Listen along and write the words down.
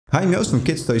Hi, I'm Joost from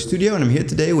KIDSTOYS.STUDIO and I'm here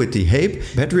today with the Hape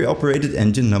battery operated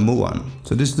engine number 1.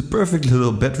 So this is the perfect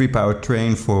little battery powered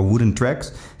train for wooden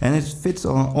tracks and it fits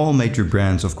on all major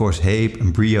brands, of course Hape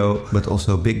and Brio, but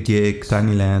also Big Jig,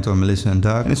 Tinyland or Melissa and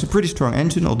Doug. And it's a pretty strong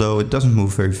engine, although it doesn't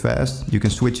move very fast. You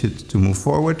can switch it to move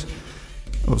forward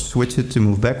or switch it to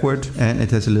move backward, and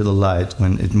it has a little light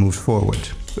when it moves forward.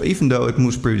 So even though it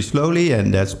moves pretty slowly,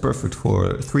 and that's perfect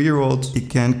for 3-year-olds, it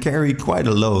can carry quite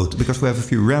a load because we have a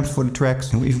few ramps for the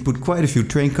tracks and we even put quite a few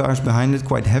train cars behind it,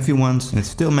 quite heavy ones, and it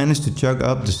still managed to chug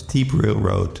up the steep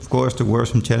railroad. Of course there were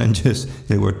some challenges,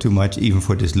 they were too much even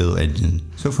for this little engine.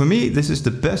 So for me this is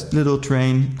the best little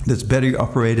train that's battery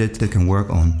operated that can work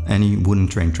on any wooden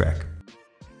train track.